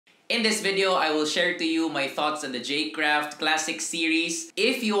In this video, I will share to you my thoughts on the Jcraft Classic series.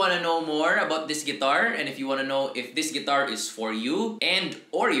 If you want to know more about this guitar, and if you want to know if this guitar is for you and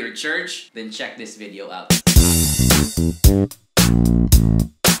or your church, then check this video out.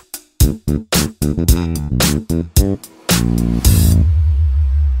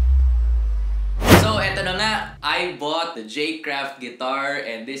 I bought the Jcraft guitar,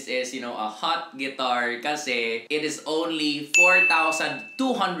 and this is, a hot guitar kasi it is only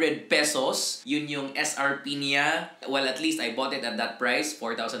 4,200 pesos. Yun yung SRP niya. Well, at least I bought it at that price,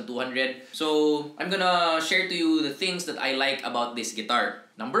 4,200. So, I'm gonna share to you the things that I like about this guitar.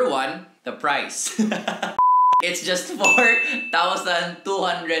 Number one, the price. It's just 4,200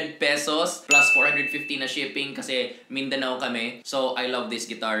 pesos plus 450 na shipping kasi Mindanao kami. So, I love this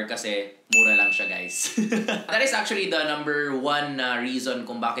guitar kasi mura lang siya, guys. That is actually the number one reason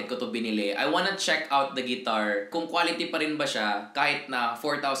kung bakit ko to binili. I wanna check out the guitar kung quality pa rin ba siya kahit na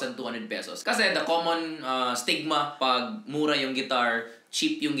 4,200 pesos. Kasi the common stigma pag mura yung guitar,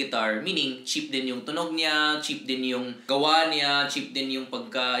 cheap yung guitar, meaning cheap din yung tunog niya, cheap din yung gawa niya, cheap din yung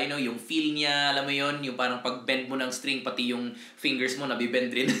pagka, yung feel niya, alam mo yun, yung parang pag-bend mo ng string, pati yung fingers mo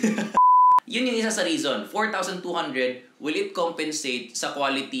nabibend rin. Yun yung isa sa reason. 4,200, will it compensate sa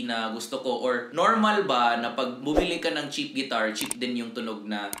quality na gusto ko? Or normal ba na pag bumili ka ng cheap guitar, cheap din yung tunog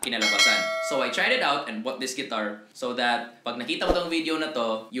na kinalabasan? So I tried it out and bought this guitar so that pag nakita mo tong video na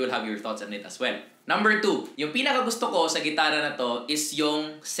to, you will have your thoughts on it as well. Number 2, yung pinakagusto ko sa gitara na to is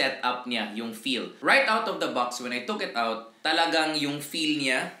yung setup niya, yung feel. Right out of the box, when I took it out, talagang yung feel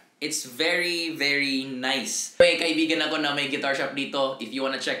niya, it's very, very nice. May kaibigan ako na may guitar shop dito. If you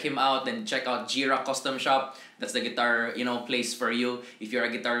wanna check him out, then check out Jcraft Custom Shop. That's the guitar, place for you. If you're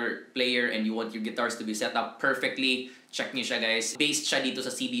a guitar player and you want your guitars to be set up perfectly, check niyo siya, guys. Based siya dito sa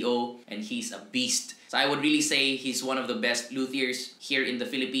CDO, and he's a beast. So I would really say he's one of the best luthiers here in the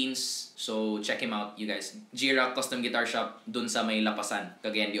Philippines. So check him out, you guys. Jcraft Custom Guitar Shop, dun sa may Lapasan,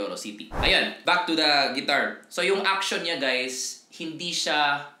 Cagayan de Oro City. Ayun, back to the guitar. So yung action niya, guys, hindi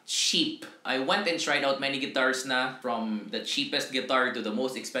siya cheap. I went and tried out many guitars na, from the cheapest guitar to the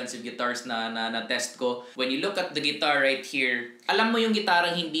most expensive guitars na test ko. When you look at the guitar right here, alam mo yung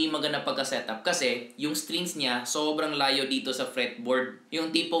gitarang hindi maganda pagka-setup kasi yung strings niya sobrang layo dito sa fretboard. Yung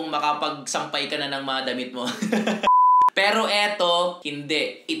tipong makapagsampay ka na ng mga damit mo. Pero eto,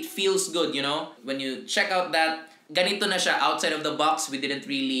 hindi. It feels good, When you check out that, ganito na siya outside of the box. We didn't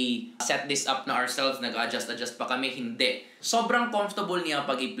really set this up na ourselves. Nag-adjust pa kami. Hindi. Sobrang comfortable niya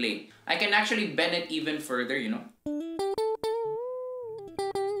pag i-play. I can actually bend it even further,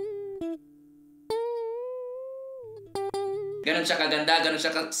 Ganon siya kaganda. Ganon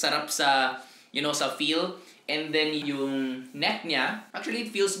siya sarap sa, sa feel. And then yung neck niya, actually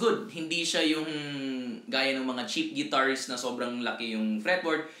it feels good. Hindi siya yung gaya ng mga cheap guitars na sobrang laki yung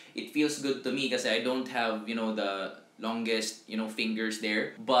fretboard. It feels good to me kasi I don't have, the longest, fingers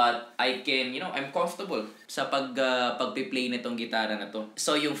there. But I can, I'm comfortable sa pagpi-play nitong gitara na to.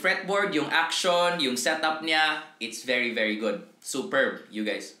 So yung fretboard, yung action, yung setup niya, it's very, very good. Superb, you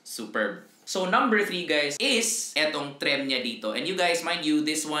guys. Superb. So number 3, guys, is etong trem niya dito. And you guys, mind you,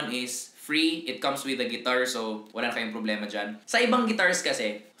 this one is free. It comes with the guitar, so wala na kayong problema dyan. Sa ibang guitars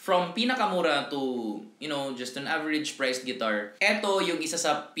kasi, from pinakamura to, just an average priced guitar, eto yung isa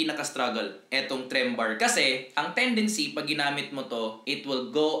sa pinaka-struggle, etong trem bar. Kasi, ang tendency, pag ginamit mo to, it will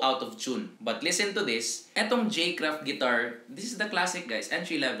go out of tune. But listen to this, etong Jcraft guitar, this is the classic, guys,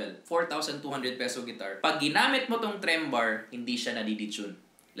 entry level, 4,200 peso guitar. Pag ginamit mo tong trem bar, hindi siya nadiditune.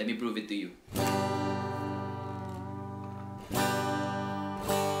 Let me prove it to you.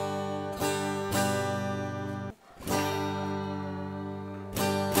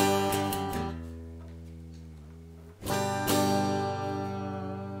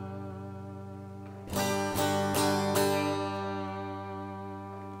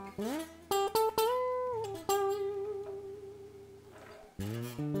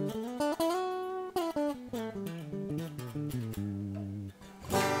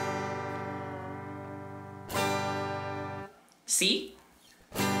 See?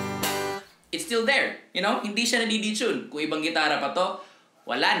 It's still there. Hindi siya nadiditune. Kung ibang gitara pa to,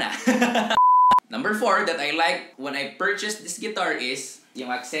 wala na. Number 4 that I like when I purchased this guitar is yung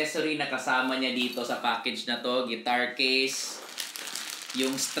accessory na kasama niya dito sa package na to. Guitar case,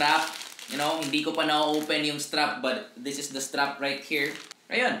 yung strap. Hindi ko pa na-open yung strap, but this is the strap right here.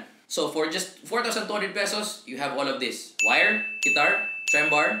 Ayun. So for just 4,200 pesos, you have all of this. Wire, guitar,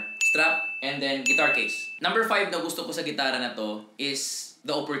 trem bar, strap, and then guitar case. Number 5 na gusto ko sa gitara na to is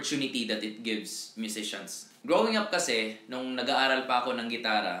the opportunity that it gives musicians. Growing up kasi, nung nag-aaral pa ako ng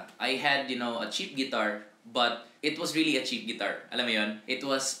gitara, I had, a cheap guitar, but it was really a cheap guitar. Alam mo yun? It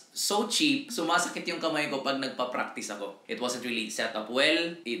was so cheap, sumasakit yung kamay ko pag nagpa-practice ako. It wasn't really set up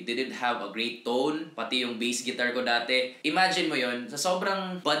well. It didn't have a great tone. Pati yung bass guitar ko dati. Imagine mo yun, sa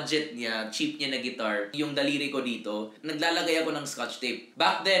sobrang budget niya, cheap niya na guitar, yung daliri ko dito, naglalagay ako ng scotch tape.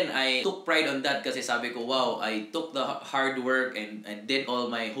 Back then, I took pride on that kasi sabi ko, wow, I took the hard work and did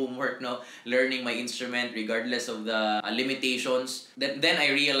all my homework, no? Learning my instrument regardless of the limitations. Then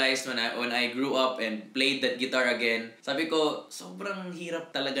I realized when I grew up and played that guitar again, sabi ko, sobrang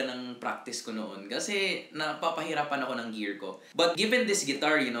hirap talaga ng practice ko noon kasi napapahirapan ako ng gear ko. But given this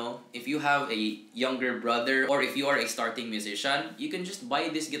guitar, you know, if you have a younger brother or if you are a starting musician, you can just buy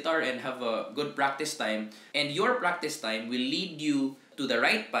this guitar and have a good practice time. And your practice time will lead you to the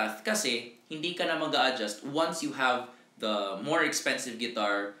right path kasi hindi ka na mag-a-adjust once you have the more expensive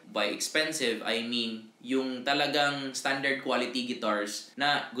guitar. By expensive, I mean yung talagang standard quality guitars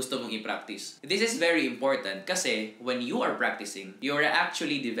na gusto mong i-practice. This is very important kasi when you are practicing, you're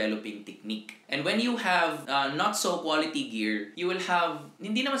actually developing technique. And when you have not so quality gear, you will have,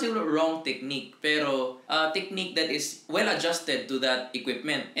 hindi naman siguro wrong technique, pero technique that is well adjusted to that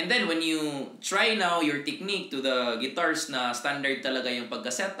equipment. And then when you try now your technique to the guitars na standard talaga yung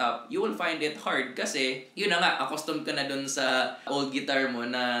pagka-setup, you will find it hard kasi yun na nga, accustomed ka na dun sa old guitar mo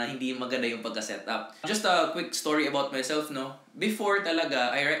na hindi maganda yung pagka-setup. Just a quick story about myself, no? Before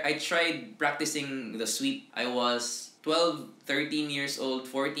talaga, I tried practicing the sweep. I was 12, 13 years old,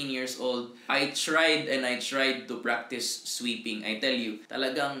 14 years old. I tried to practice sweeping. I tell you,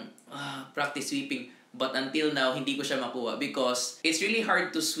 talagang practice sweeping. But until now, hindi ko siya makuha because it's really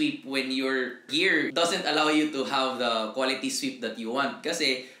hard to sweep when your gear doesn't allow you to have the quality sweep that you want.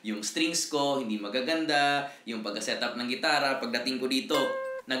 Kasi yung strings ko, hindi magaganda. Yung pagka-setup ng gitara, pagdating ko dito,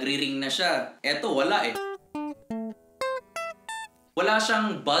 nagri-ring na siya. Eto, wala eh. Wala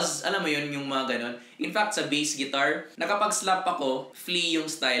siyang buzz, alam mo yun, yung mga ganon. In fact, sa bass guitar, nakapag-slap ako, flea yung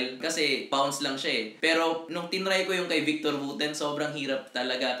style, kasi bounce lang siya eh. Pero, nung tinry ko yung kay Victor Wooten, sobrang hirap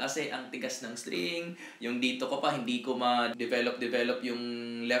talaga kasi ang tigas ng string. Yung dito ko pa, hindi ko ma-develop yung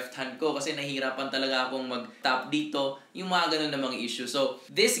left hand ko kasi nahihirapan talaga akong mag-tap dito. Yung mga ganon na mga issue. So,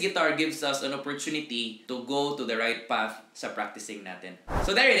 this guitar gives us an opportunity to go to the right path sa practicing natin.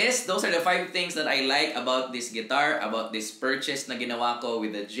 So, there it is. Those are the 5 things that I like about this guitar, about this purchase na ginawa ko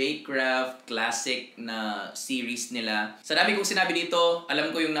with the Jcraft Classic na series nila. Sa dami kong sinabi dito,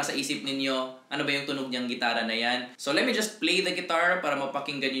 alam ko yung nasa isip ninyo, ano ba yung tunog niyang gitara na yan. So let me just play the guitar para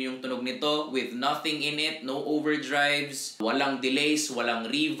mapakinggan nyo yung tunog nito with nothing in it, no overdrives, walang delays,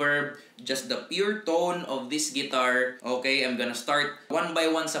 walang reverb, just the pure tone of this guitar. Okay, I'm gonna start one by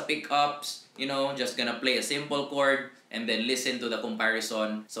one sa pickups, you know, just gonna play a simple chord and then listen to the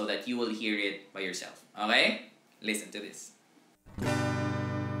comparison so that you will hear it by yourself. Okay? Listen to this.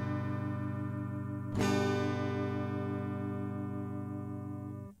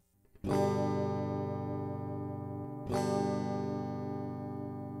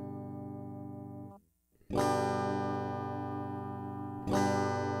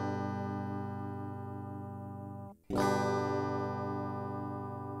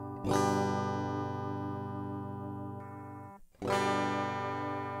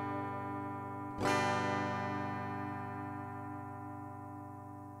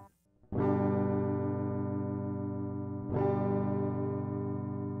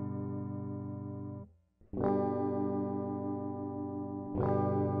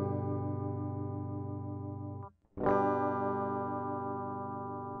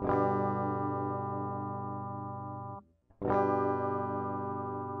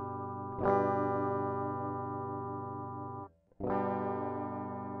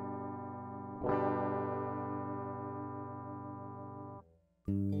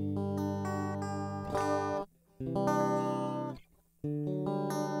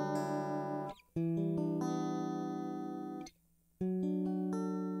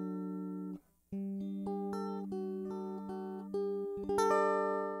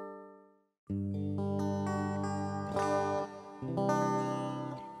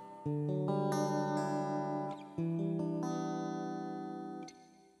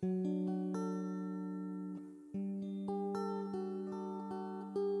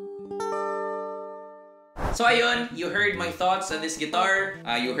 So ayun, you heard my thoughts on this guitar.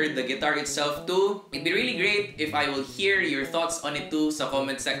 You heard the guitar itself too. It'd be really great if I will hear your thoughts on it too sa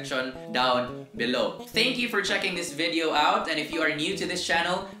comment section down below. Thank you for checking this video out, and if you are new to this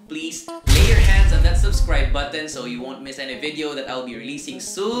channel, please lay your hands on that subscribe button so you won't miss any video that I'll be releasing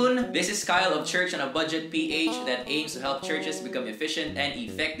soon. This is Kyle of Church on a Budget PH that aims to help churches become efficient and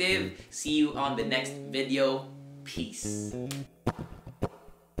effective. See you on the next video. Peace.